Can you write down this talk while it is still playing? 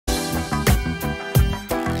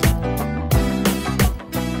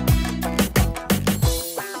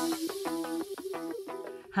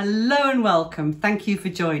Hello and welcome. Thank you for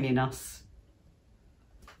joining us.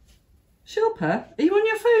 Shilpa, are you on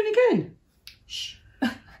your phone again? Shh.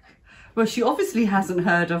 Well, she obviously hasn't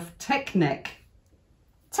heard of tech neck.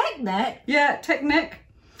 Tech neck? Yeah, tech neck.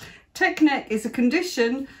 Tech neck is a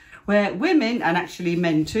condition where women, and actually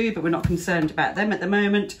men too, but we're not concerned about them at the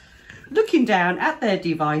moment, looking down at their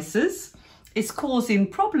devices is causing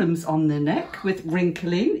problems on the neck with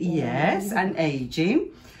wrinkling, yes, and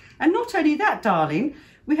aging. And not only that, darling,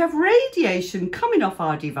 we have radiation coming off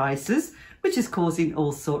our devices, which is causing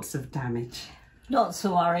all sorts of damage. Not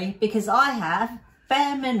to worry, because I have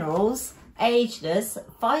BareMinerals Ageless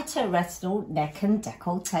Phyto-Retinol Neck and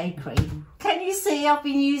Decolleté Cream. Can you see I've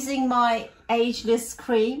been using my Ageless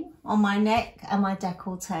cream on my neck and my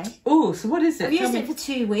decolleté? Oh, so what is it? I've used it for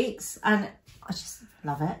 2 weeks and I just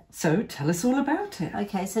love it. So tell us all about it.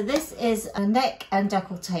 Okay, so this is a neck and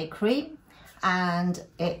decolleté cream, and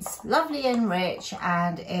it's lovely and rich,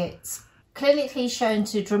 and it's clinically shown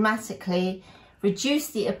to dramatically reduce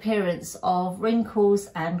the appearance of wrinkles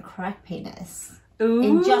and crepiness. Ooh.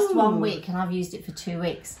 In just 1 week, and I've used it for 2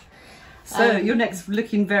 weeks. So your neck's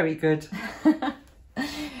looking very good.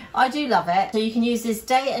 I do love it. So you can use this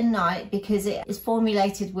day and night because it is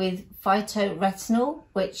formulated with Phyto-Retinol,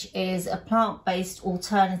 which is a plant-based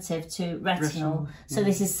alternative to retinol. So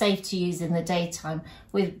this is safe to use in the daytime.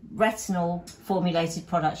 With retinol formulated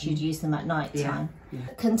products, you'd use them at night time. Yeah.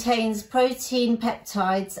 It contains protein,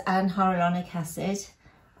 peptides and hyaluronic acid.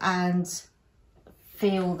 And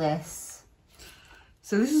feel this.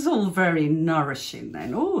 So this is all very nourishing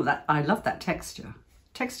then. Oh, that I love that texture.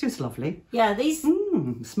 Texture's lovely. Yeah, these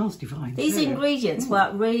smells divine. These ingredients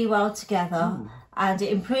work really well together, and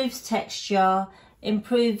it improves texture,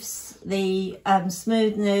 improves the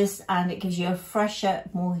smoothness, and it gives you a fresher,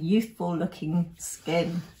 more youthful looking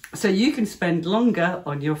skin. So you can spend longer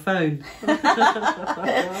on your phone.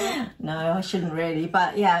 No, I shouldn't really,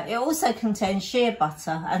 but yeah, it also contains shea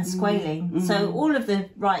butter and squalene, so all of the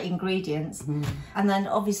right ingredients. And then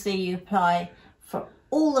obviously you apply for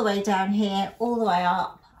all the way down here, all the way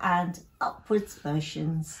up, and upwards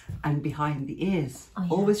motions. And behind the ears. Oh, yeah.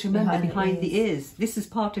 Always remember behind the ears. This is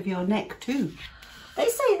part of your neck too. They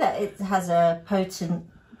say that it has a potent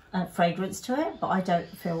fragrance to it, but I don't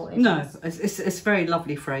feel it does. It's very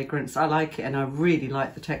lovely fragrance. I like it, and I really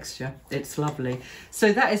like the texture. It's lovely.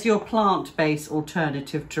 So that is your plant-based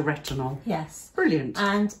alternative to retinol. Yes. Brilliant.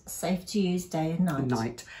 And safe to use day and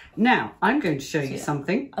night. Now, I'm going to show you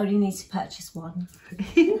something. Only need to purchase one.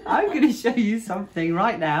 I'm going to show you something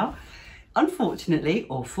right now. Unfortunately,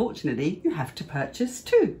 or fortunately, you have to purchase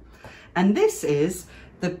two. And this is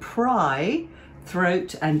the PRAI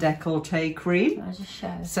Throat and Decolleté Cream. I'll just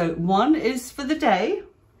show. So one is for the day.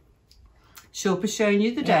 Shilpa's showing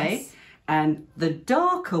you the day. And the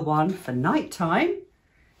darker one for nighttime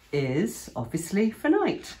is obviously for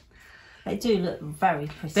night. They do look very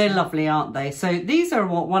pretty. They're lovely, aren't they? So these are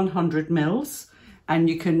what, 100 mils, and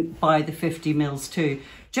you can buy the 50 mils too.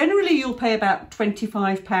 Generally, you'll pay about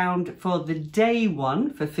 £25 for the day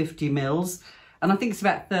one for 50 mils, and I think it's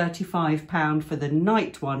about £35 for the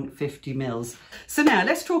night one, 50 mils. So now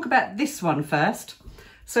let's talk about this one first.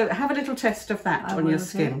 So have a little test of that on your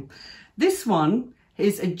skin. This one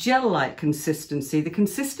is a gel-like consistency. The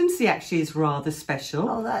consistency actually is rather special.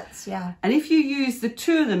 Oh, that's, yeah. And if you use the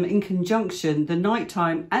two of them in conjunction, the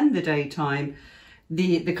nighttime and the daytime,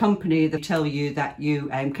 the company, they tell you that you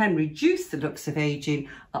can reduce the looks of aging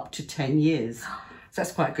up to 10 years. So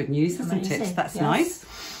that's quite good news, isn't it? That's nice.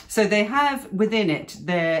 So they have within it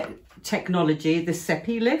their technology, the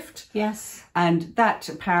SEPI lift. Yes. And that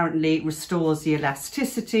apparently restores the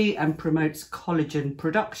elasticity and promotes collagen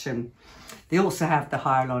production. They also have the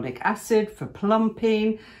hyaluronic acid for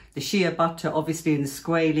plumping, the shea butter obviously in the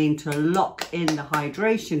squalene to lock in the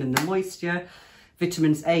hydration and the moisture,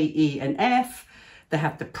 vitamins A, E and F. They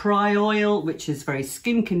have the PRAI oil, which is very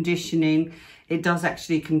skin conditioning. It does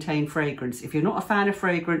actually contain fragrance. If you're not a fan of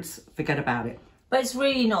fragrance, forget about it. But it's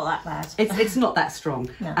really not that bad. It's not that strong.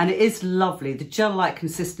 No. And it is lovely. The gel-like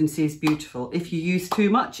consistency is beautiful. If you use too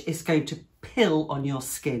much, it's going to pill on your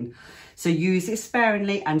skin. So use it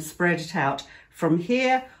sparingly and spread it out from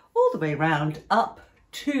here all the way around up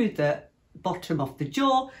to the bottom of the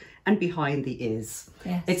jaw and behind the ears.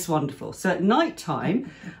 Yes. It's wonderful. So at night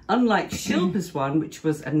time, unlike Shilpa's one, which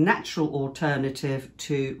was a natural alternative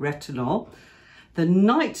to retinol, the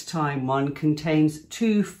nighttime one contains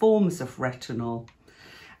 2 forms of retinol.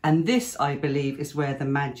 And this, I believe, is where the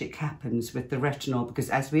magic happens with the retinol,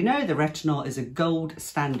 because as we know, the retinol is a gold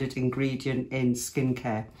standard ingredient in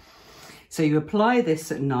skincare. So you apply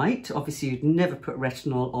this at night. Obviously, you'd never put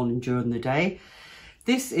retinol on during the day.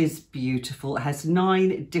 This is beautiful. It has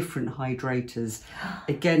 9 different hydrators.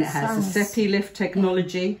 Again, it has the Sepi lift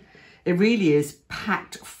technology. It really is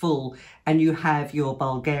packed full. And you have your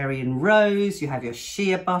Bulgarian rose, you have your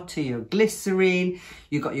shea butter, your glycerine,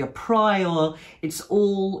 you've got your PRAI oil. It's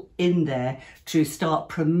all in there to start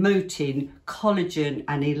promoting collagen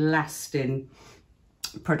and elastin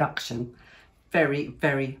production. Very,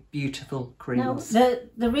 very beautiful creams. Now,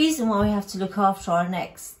 the reason why we have to look after our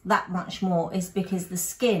necks that much more is because the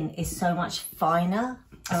skin is so much finer.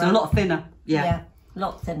 It's a lot thinner. Yeah. A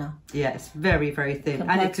lot thinner. Yeah, it's very, very thin.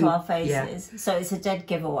 Compared to our faces. Yeah. So it's a dead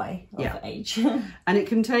giveaway of age. And it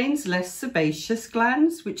contains less sebaceous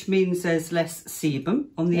glands, which means there's less sebum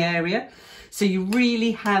on the area. So you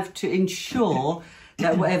really have to ensure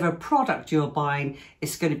that whatever product you're buying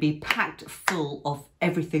is going to be packed full of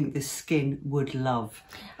everything the skin would love.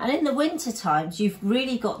 And in the winter times, you've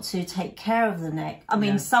really got to take care of the neck. I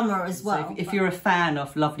mean, summer as well. So if you're a fan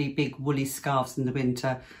of lovely big woolly scarves in the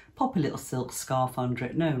winter, pop a little silk scarf under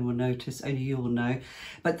it. No one will notice, only you will know.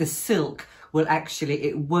 But the silk will actually,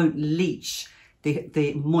 it won't leach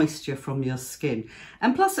the moisture from your skin.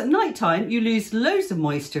 And plus at night time, you lose loads of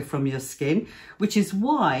moisture from your skin, which is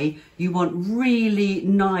why you want really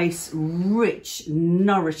nice, rich,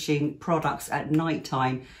 nourishing products at night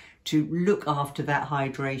time to look after that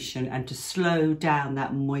hydration and to slow down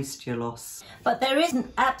that moisture loss. But there is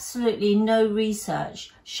absolutely no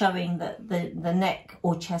research showing that the neck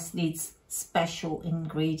or chest needs special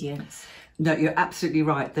ingredients. No, you're absolutely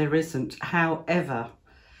right, there isn't. However,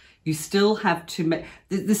 you still have to make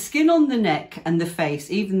the skin on the neck and the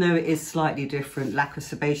face, even though it is slightly different, lack of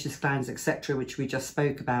sebaceous glands, etc., which we just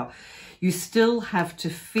spoke about, you still have to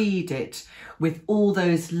feed it with all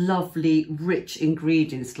those lovely rich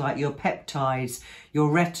ingredients like your peptides,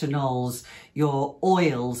 your retinols, your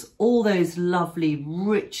oils, all those lovely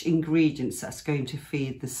rich ingredients that's going to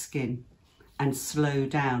feed the skin and slow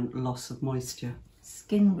down loss of moisture.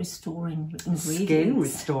 Skin restoring ingredients. Skin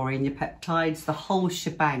restoring, your peptides, the whole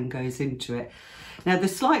shebang goes into it. Now, the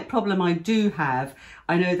slight problem I do have,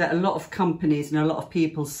 I know that a lot of companies and a lot of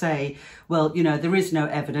people say, well, you know, there is no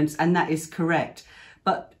evidence, and that is correct.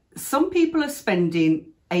 But some people are spending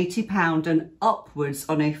 £80 and upwards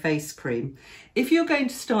on a face cream. If you're going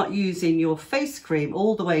to start using your face cream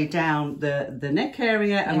all the way down the neck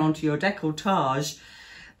area and onto your décolletage,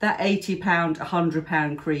 that £80,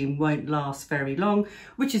 £100 cream won't last very long,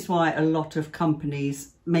 which is why a lot of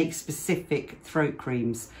companies make specific throat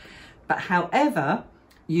creams. But however,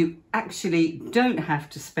 you actually don't have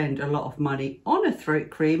to spend a lot of money on a throat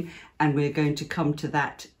cream, and we're going to come to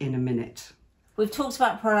that in a minute. We've talked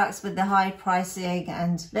about products with the high pricing,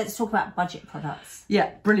 and let's talk about budget products. Yeah,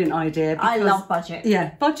 brilliant idea. I love budget.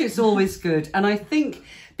 Yeah, budget's always good. And I think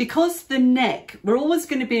because the neck, we're always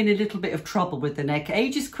going to be in a little bit of trouble with the neck. It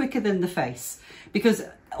ages quicker than the face, because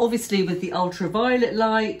obviously with the ultraviolet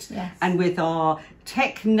light and with our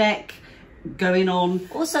tech neck going on.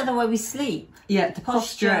 Also the way we sleep. Yeah, the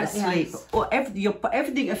posture at sleep, or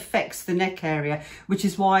everything affects the neck area, which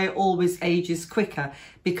is why it always ages quicker,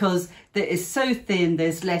 because it is so thin,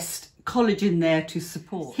 there's less collagen there to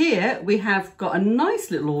support. Here we have got a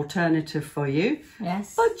nice little alternative for you.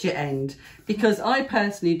 Yes. Budget end, because I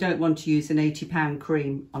personally don't want to use an £80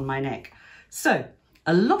 cream on my neck. So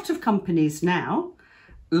a lot of companies now,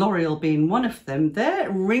 L'Oreal being one of them, their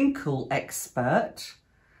Wrinkle Expert,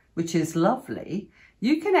 which is lovely.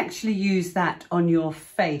 You can actually use that on your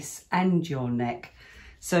face and your neck.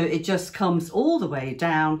 So it just comes all the way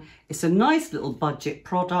down. It's a nice little budget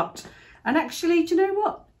product. And actually, do you know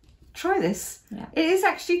what? Try this. Yeah. It is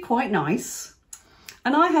actually quite nice.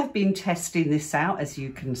 And I have been testing this out, as you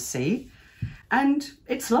can see. And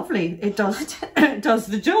it's lovely. It does, it does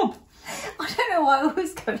the job. I don't know why I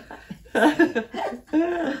always go like this.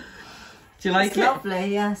 Do you like it? It's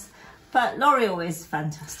lovely, yes. But L'Oreal is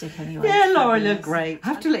fantastic anyway. Yeah, L'Oreal are great. I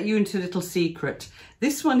have to let you into a little secret.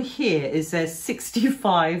 This one here is their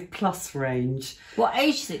 65 plus range. What,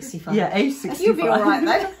 age 65? Yeah, age 65. You'll be all right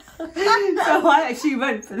then. So I actually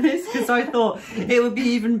went for this because I thought it would be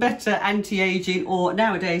even better anti-aging, or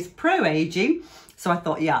nowadays pro-aging. So I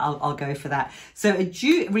thought, yeah, I'll go for that. So it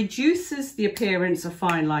reduces the appearance of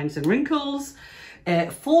fine lines and wrinkles.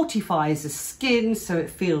 Fortifies the skin so it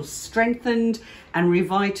feels strengthened, and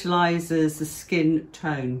revitalizes the skin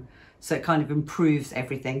tone, so it kind of improves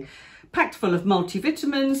everything. Packed full of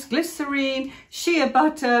multivitamins, glycerine, shea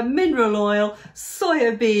butter, mineral oil,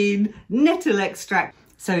 soya bean, nettle extract.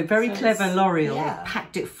 So very clever L'Oreal,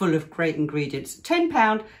 packed it full of great ingredients.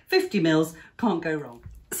 £10, 50 mils, can't go wrong.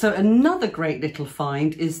 So another great little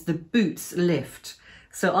find is the Boots Lift.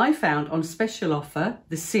 So I found on special offer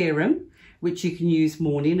the serum, which you can use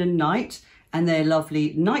morning and night, and their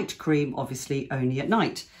lovely night cream, obviously only at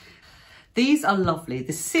night. These are lovely.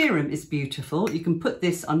 The serum is beautiful. You can put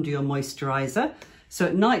this under your moisturiser. So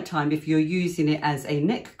at night time, if you're using it as a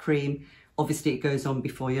neck cream, obviously it goes on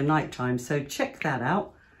before your night time. So check that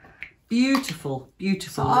out. Beautiful,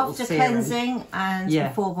 beautiful so little after serum. Cleansing and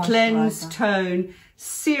before moisturiser. Cleanse, tone,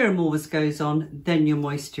 serum always goes on, then your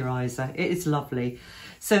moisturiser. It is lovely.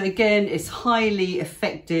 So again, it's highly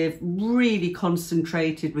effective, really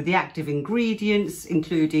concentrated with the active ingredients,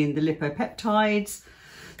 including the lipopeptides.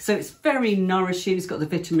 So it's very nourishing. It's got the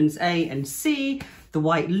vitamins A and C, the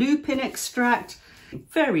white lupin extract.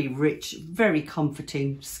 Very rich, very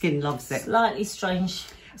comforting. Skin loves it. Slightly strange.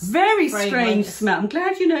 Very strange smell. I'm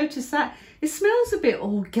glad you noticed that. It smells a bit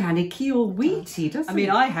organic-y or wheaty, doesn't it? I mean,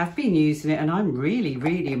 I have been using it and I'm really,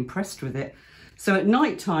 really impressed with it. So at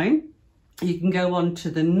night time, you can go on to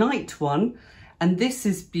the night one, and this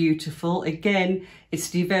is beautiful. Again, it's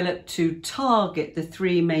developed to target the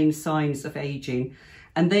 3 main signs of aging,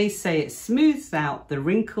 and they say it smooths out the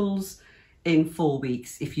wrinkles in 4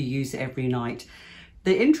 weeks if you use it every night.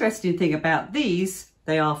 The interesting thing about these,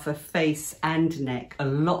 they are for face and neck. A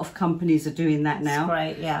lot of companies are doing that now.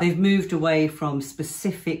 That's great, yeah. They've moved away from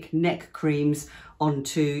specific neck creams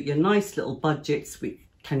onto your nice little budgets, which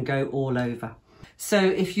can go all over. So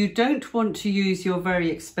if you don't want to use your very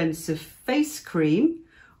expensive face cream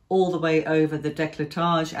all the way over the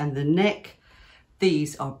décolletage and the neck,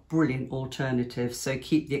 these are brilliant alternatives. So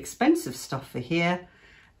keep the expensive stuff for here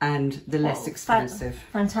and the less expensive.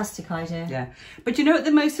 Fantastic idea. Yeah. But you know what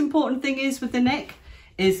the most important thing is with the neck?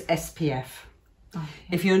 Is SPF. Oh,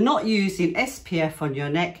 yeah. If you're not using SPF on your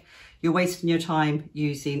neck, you're wasting your time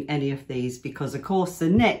using any of these, because of course the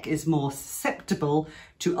neck is more susceptible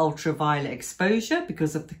to ultraviolet exposure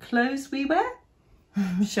because of the clothes we wear,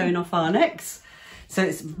 showing off our necks. So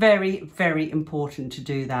it's very, very important to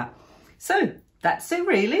do that. So that's it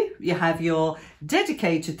really. You have your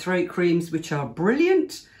dedicated throat creams, which are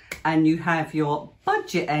brilliant, and you have your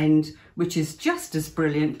budget end, which is just as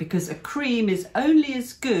brilliant, because a cream is only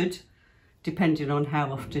as good depending on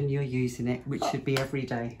how often you're using it, which should be every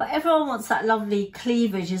day. But everyone wants that lovely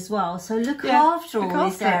cleavage as well. So look after all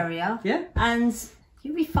this area, and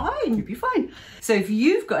you'll be fine. You'll be fine. So if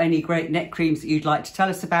you've got any great neck creams that you'd like to tell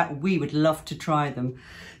us about, we would love to try them.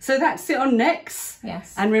 So that's it on necks.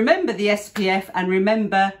 Yes. And remember the SPF, and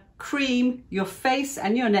remember, cream your face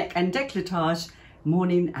and your neck and décolletage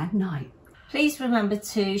morning and night. Please remember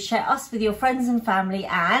to share us with your friends and family,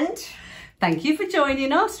 and thank you for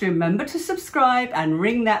joining us. Remember to subscribe and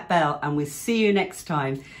ring that bell, and we'll see you next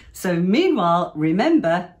time. So meanwhile,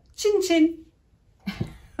 remember, chin chin.